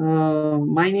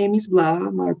 My name is blah,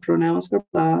 my pronouns are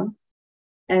blah,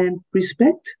 and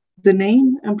respect the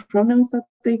name and pronouns that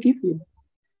they give you.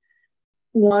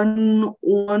 One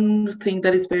thing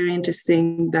that is very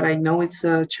interesting that I know it's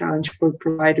a challenge for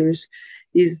providers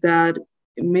is that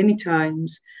many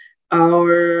times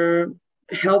our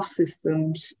health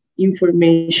systems,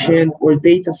 information or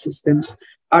data systems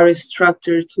are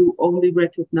structured to only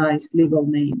recognize legal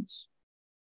names.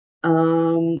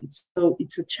 So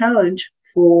it's a challenge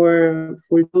for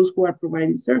those who are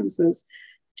providing services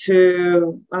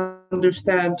to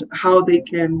understand how they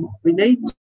can relate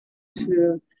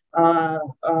to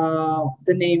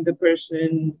the name the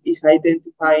person is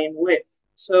identifying with.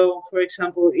 So, for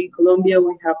example, in Colombia,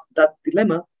 we have that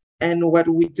dilemma. And what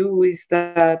we do is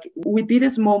that we did a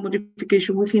small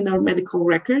modification within our medical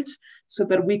records so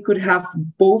that we could have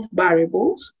both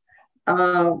variables,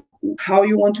 how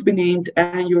you want to be named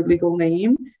and your legal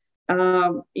name.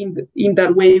 In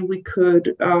that way, we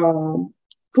could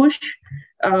push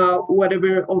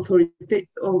whatever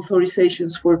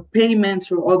authorizations for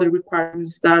payments or other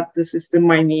requirements that the system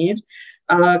might need.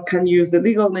 Can use the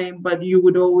legal name, but you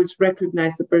would always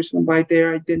recognize the person by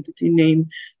their identity name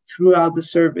throughout the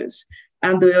service.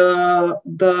 And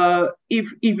if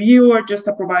you are just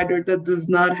a provider that does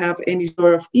not have any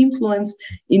sort of influence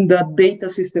in the data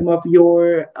system of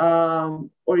your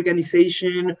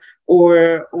organization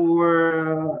or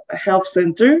health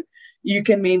center, you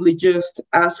can mainly just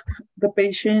ask the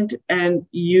patient and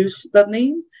use that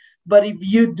name. But if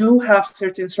you do have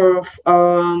certain sort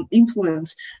of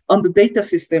influence on the data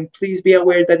system, please be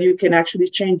aware that you can actually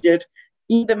change it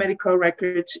in the medical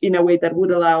records in a way that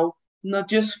would allow not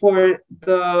just for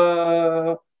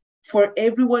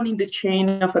everyone in the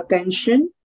chain of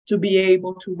attention to be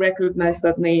able to recognize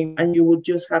that name, and you would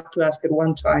just have to ask it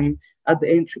one time at the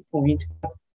entry point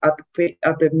at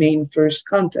the main first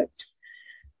contact.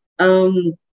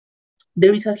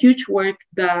 There is a huge work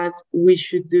that we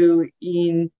should do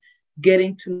in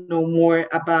getting to know more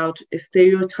about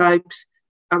stereotypes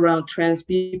around trans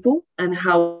people and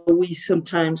how we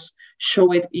sometimes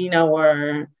show it in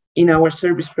our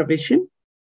service provision,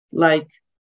 like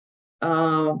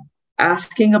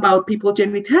asking about people's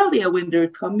genitalia when they're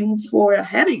coming for a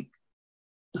headache,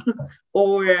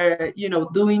 or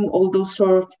doing all those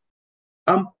sort of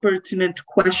unpertinent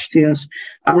questions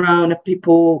around a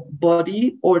people's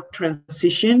body or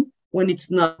transition when it's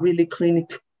not really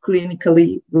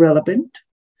clinically relevant.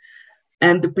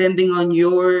 And depending on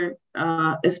your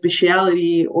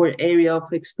specialty or area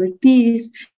of expertise,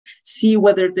 see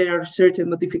whether there are certain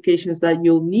modifications that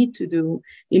you'll need to do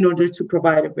in order to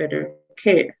provide a better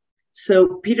care.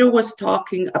 So Peter was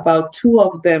talking about two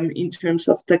of them in terms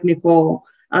of technical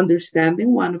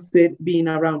understanding, one of it being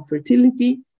around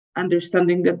fertility,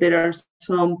 understanding that there are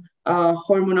some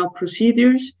hormonal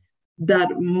procedures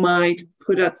that might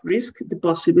put at risk the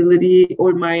possibility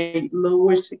or might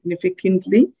lower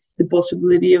significantly the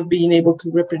possibility of being able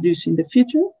to reproduce in the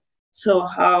future. So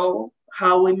how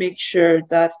we make sure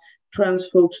that trans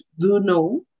folks do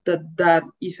know that that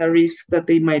is a risk that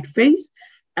they might face,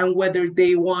 and whether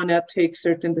they want to take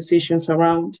certain decisions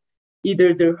around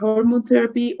either their hormone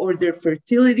therapy or their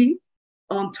fertility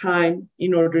on time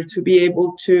in order to be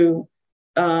able to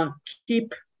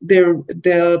keep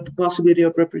the possibility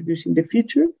of reproducing in the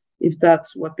future, if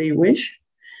that's what they wish.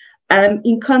 And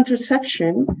in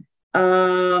contraception,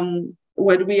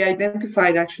 what we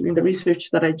identified actually in the research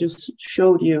that I just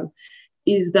showed you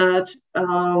is that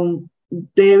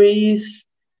there is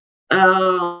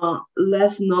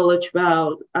less knowledge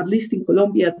about, at least in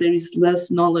Colombia, there is less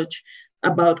knowledge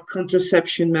about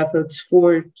contraception methods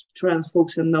for trans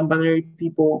folks and non-binary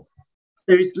people.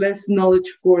 There is less knowledge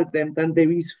for them than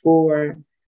there is for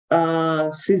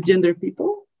cisgender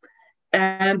people.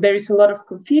 And there is a lot of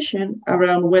confusion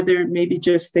around whether maybe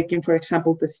just taking, for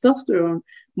example, testosterone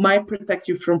might protect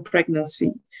you from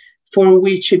pregnancy, for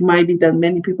which it might be that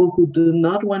many people who do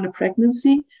not want a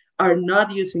pregnancy are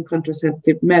not using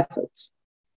contraceptive methods.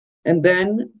 And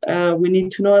then we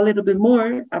need to know a little bit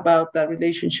more about the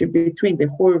relationship between the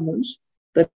hormones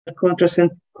that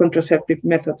contraceptive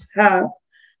methods have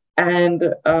and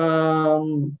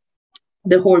the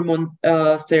hormone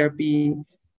therapy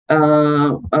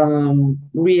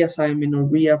reassignment or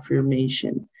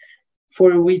reaffirmation,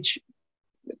 for which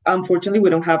unfortunately we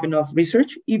don't have enough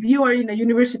research. If you are in a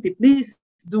university, please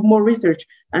do more research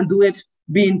and do it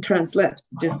being trans-led,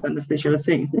 just Anastasia was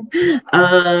saying.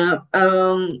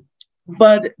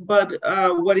 But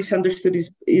what is understood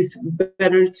is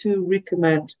better to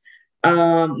recommend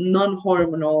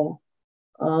non-hormonal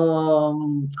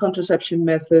contraception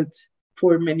methods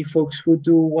for many folks who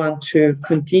do want to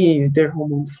continue their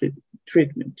hormone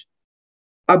treatment.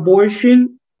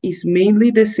 Abortion is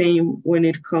mainly the same when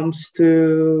it comes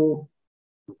to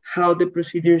how the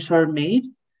procedures are made,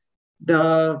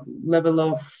 the level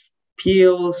of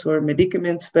pills or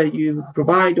medicaments that you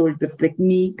provide or the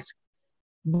techniques,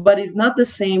 but it's not the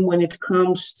same when it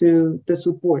comes to the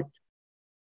support.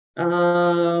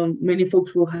 Many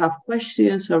folks will have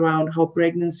questions around how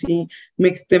pregnancy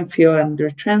makes them feel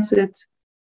under transit.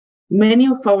 Many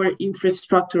of our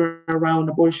infrastructure around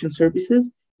abortion services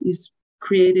is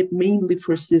created mainly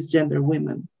for cisgender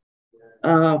women.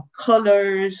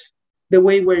 Colors, the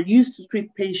way we're used to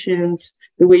treat patients,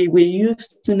 the way we're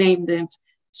used to name them.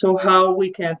 So how we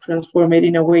can transform it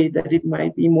in a way that it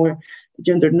might be more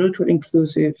gender neutral,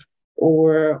 inclusive,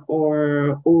 or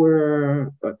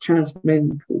trans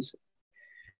men inclusive.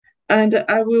 And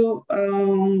I will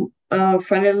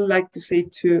finally like to say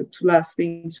two last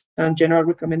things on general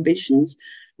recommendations.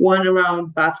 One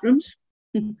around bathrooms,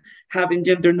 having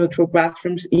gender neutral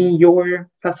bathrooms in your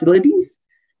facilities,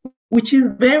 which is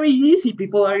very easy.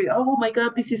 People are, oh my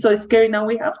God, this is so scary. Now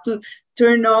we have to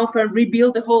turn off and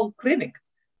rebuild the whole clinic.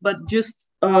 But just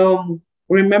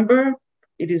remember,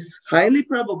 it is highly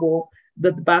probable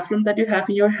that the bathroom that you have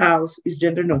in your house is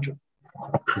gender neutral.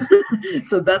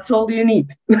 So that's all you need.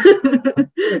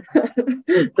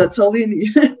 That's all you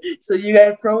need. So you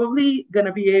are probably going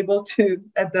to be able to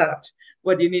adapt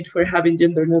what you need for having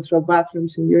gender neutral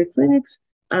bathrooms in your clinics.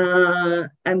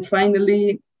 And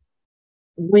finally,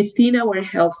 within our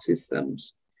health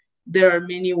systems, there are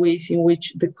many ways in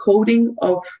which the coding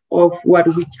of what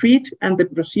we treat and the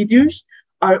procedures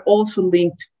are also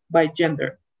linked by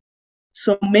gender.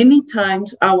 So many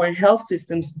times our health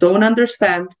systems don't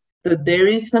understand that there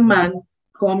is a man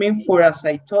coming for a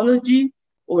cytology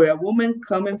or a woman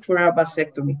coming for a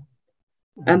vasectomy.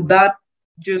 And that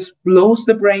just blows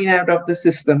the brain out of the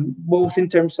system, both in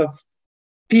terms of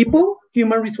people,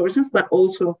 human resources, but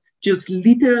also just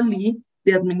literally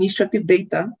the administrative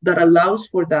data that allows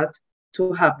for that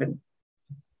to happen.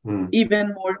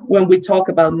 Even more when we talk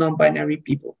about non-binary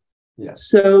people. Yes.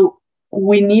 So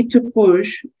we need to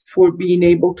push for being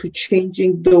able to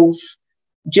changing those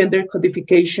gender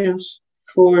codifications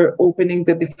for opening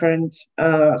the different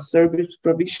service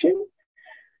provision.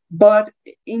 But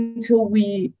until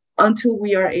we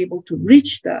are able to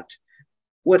reach that,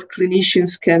 what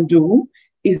clinicians can do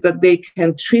is that they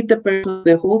can treat the person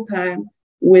the whole time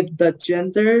with the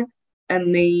gender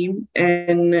and name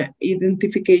and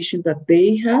identification that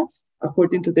they have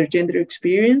according to their gender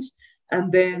experience,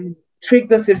 and then trick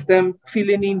the system,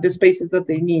 filling in the spaces that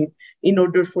they need in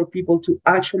order for people to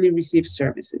actually receive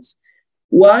services.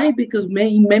 Why? Because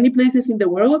in many places in the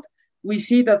world, we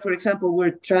see that, for example,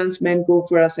 where trans men go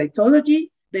for a cytology,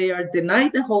 they are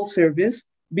denied the whole service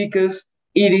because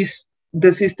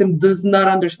the system does not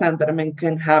understand that a man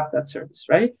can have that service,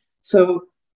 right? So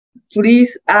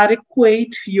please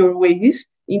adequate your ways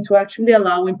into actually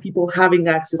allowing people having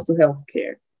access to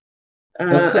healthcare.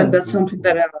 And that's something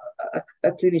that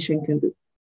a clinician can do.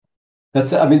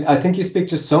 I think you speak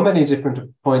to so many different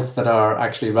points that are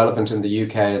actually relevant in the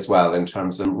UK as well, in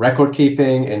terms of record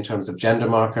keeping, in terms of gender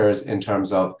markers, in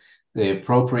terms of the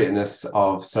appropriateness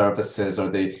of services, or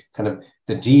the kind of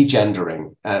the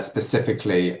degendering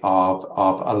specifically of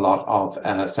a lot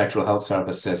of sexual health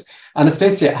services.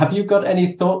 Anastasia, have you got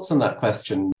any thoughts on that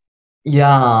question?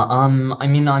 Yeah, I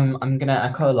mean, I'm gonna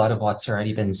echo a lot of what's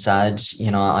already been said.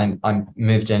 You know, I'm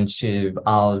moved into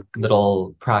our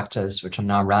little practice, which I'm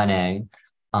now running.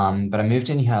 But I moved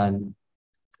in here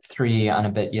 3 and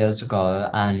a bit years ago,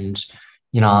 and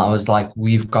you know, I was like,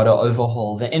 we've got to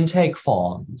overhaul the intake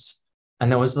forms.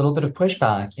 And there was a little bit of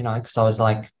pushback, you know, because I was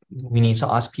like, we need to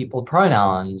ask people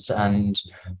pronouns. And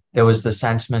there was the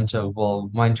sentiment of,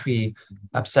 well, won't we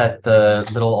upset the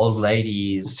little old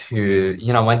ladies who,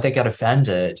 you know, won't they get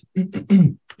offended?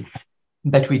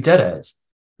 But we did it.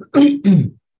 We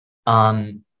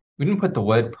didn't put the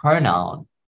word pronoun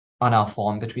on our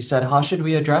form, but we said, how should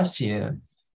we address you?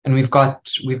 And we've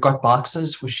got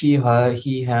boxes for she, her,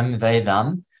 he, him, they,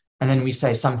 them. And then we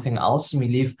say something else, and we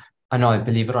leave, I know,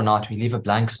 believe it or not, we leave a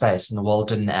blank space, and the world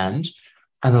didn't end.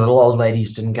 And the little old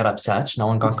ladies didn't get upset. No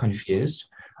one got confused.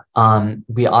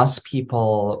 We asked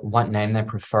people what name they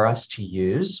prefer us to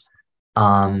use.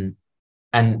 And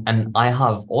I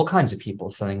have all kinds of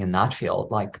people filling in that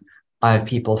field. Like I have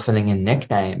people filling in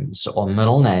nicknames or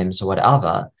middle names or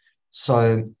whatever.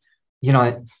 So, you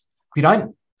know,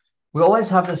 we always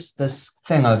have this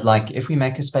thing of like, if we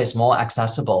make a space more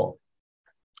accessible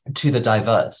to the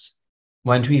diverse,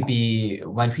 won't we be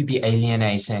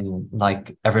alienating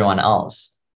like everyone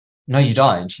else? No, you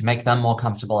don't. You make them more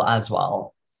comfortable as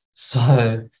well.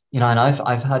 So, you know, and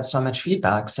I've had so much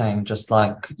feedback saying just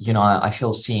like, you know, I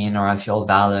feel seen, or I feel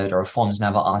valid, or a form's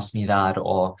never asked me that,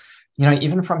 or, you know,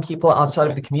 even from people outside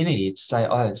of the community to say,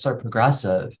 oh, it's so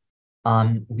progressive.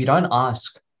 We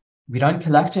don't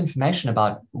collect information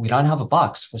about, we don't have a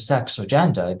box for sex or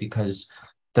gender, because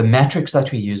the metrics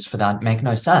that we use for that make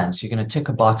no sense. You're going to tick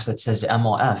a box that says M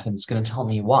or F, and it's going to tell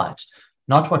me what?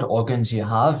 Not what organs you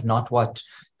have, not what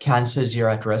cancers you're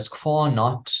at risk for,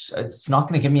 it's not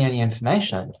going to give me any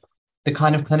information. The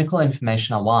kind of clinical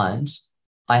information I want,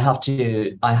 I have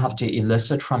to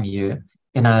elicit from you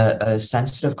in a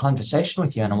sensitive conversation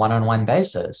with you on a one-on-one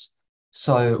basis.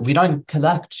 So we don't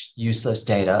collect useless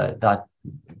data that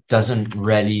doesn't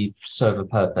really serve a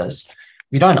purpose.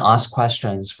 We don't ask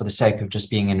questions for the sake of just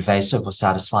being invasive or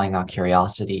satisfying our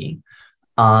curiosity.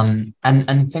 And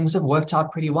things have worked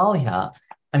out pretty well here.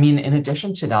 I mean, in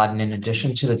addition to that, and in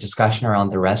addition to the discussion around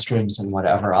the restrooms and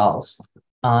whatever else,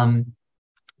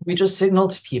 we just signal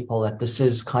to people that this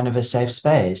is kind of a safe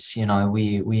space. You know,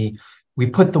 we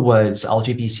put the words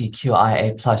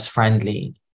LGBTQIA plus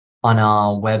friendly on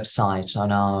our website,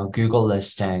 on our Google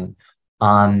listing.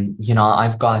 You know,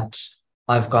 I've got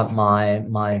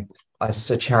I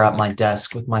sit here at my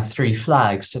desk with my 3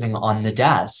 flags sitting on the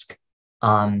desk.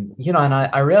 You know, and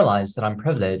I realize that I'm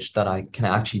privileged that I can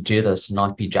actually do this and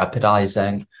not be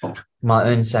jeopardizing my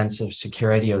own sense of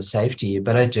security or safety,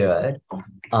 but I do it.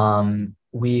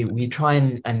 We try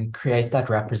and create that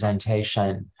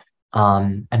representation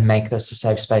and make this a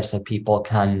safe space that people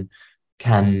can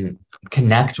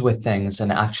connect with things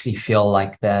and actually feel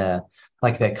like they're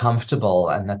comfortable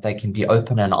and that they can be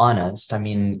open and honest. I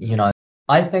mean,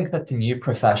 I think that the new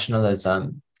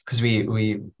professionalism, because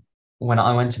we when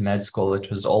I went to med school, it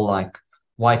was all like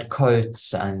white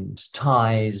coats and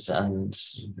ties and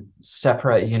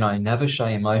separate, never show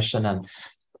emotion. And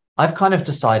I've kind of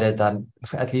decided that,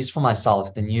 at least for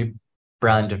myself, the new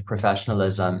brand of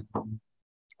professionalism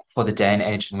for the day and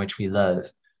age in which we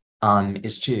live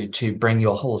is to bring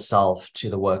your whole self to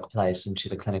the workplace and to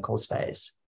the clinical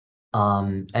space,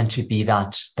 and to be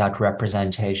that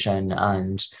representation,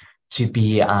 and to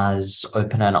be as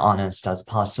open and honest as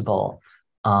possible,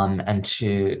 and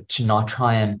to not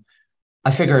try and, I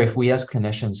figure, if we as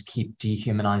clinicians keep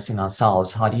dehumanizing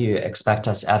ourselves, how do you expect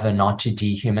us ever not to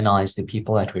dehumanize the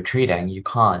people that we're treating? You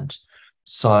can't.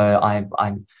 So I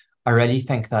really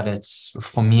think that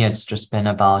for me, it's just been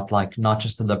about, like, not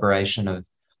just the liberation of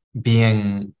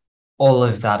being all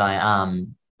of that I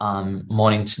am,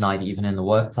 morning to night, even in the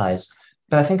workplace.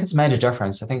 But I think it's made a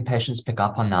difference. I think patients pick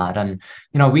up on that. And,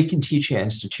 we can teach you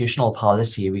institutional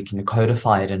policy, we can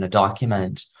codify it in a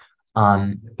document.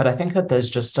 But I think that there's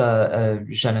just a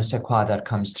je ne sais quoi that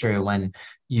comes through when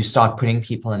you start putting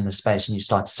people in the space and you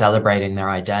start celebrating their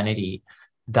identity,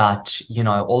 that,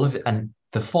 all of it, and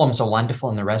the forms are wonderful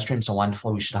and the restrooms are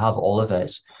wonderful. We should have all of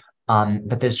it.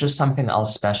 But there's just something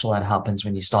else special that happens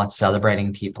when you start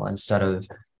celebrating people instead of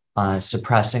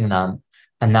suppressing them.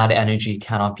 And that energy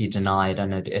cannot be denied,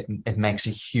 and it makes a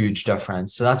huge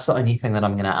difference. So that's the only thing that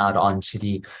I'm going to add on to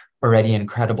the already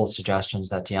incredible suggestions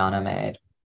that Diana made.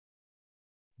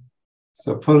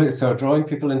 So drawing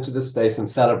people into the space and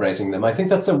celebrating them. I think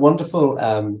that's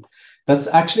that's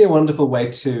actually a wonderful way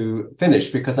to finish,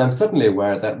 because I'm suddenly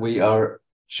aware that we are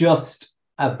just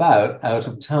about out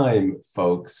of time,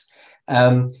 folks.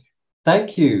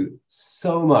 Thank you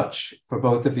so much for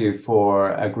both of you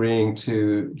for agreeing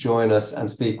to join us and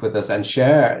speak with us and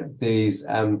share these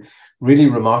really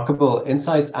remarkable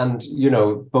insights, and,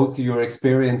 both your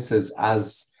experiences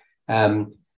as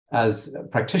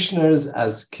practitioners,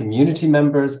 as community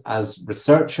members, as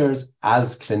researchers,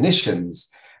 as clinicians.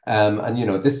 And,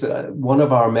 this one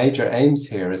of our major aims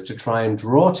here is to try and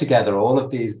draw together all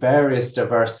of these various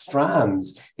diverse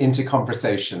strands into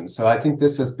conversation. So I think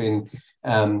this has been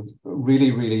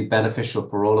really, really beneficial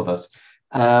for all of us.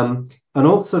 And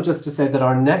also, just to say that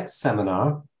our next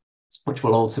seminar, which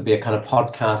will also be a kind of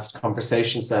podcast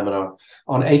conversation seminar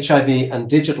on HIV and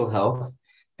digital health,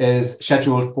 is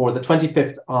scheduled for the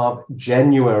 25th of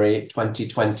January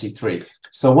 2023.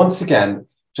 So once again,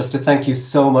 just to thank you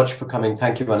so much for coming.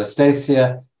 Thank you,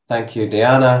 Anastasia. Thank you,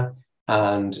 Diana.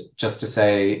 And just to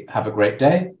say, have a great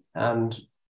day and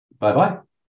bye-bye.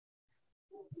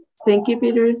 Thank you,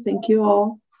 Peter. Thank you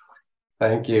all.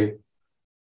 Thank you.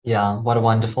 Yeah, what a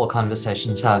wonderful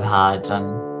conversation to have had.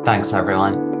 And thanks,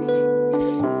 everyone.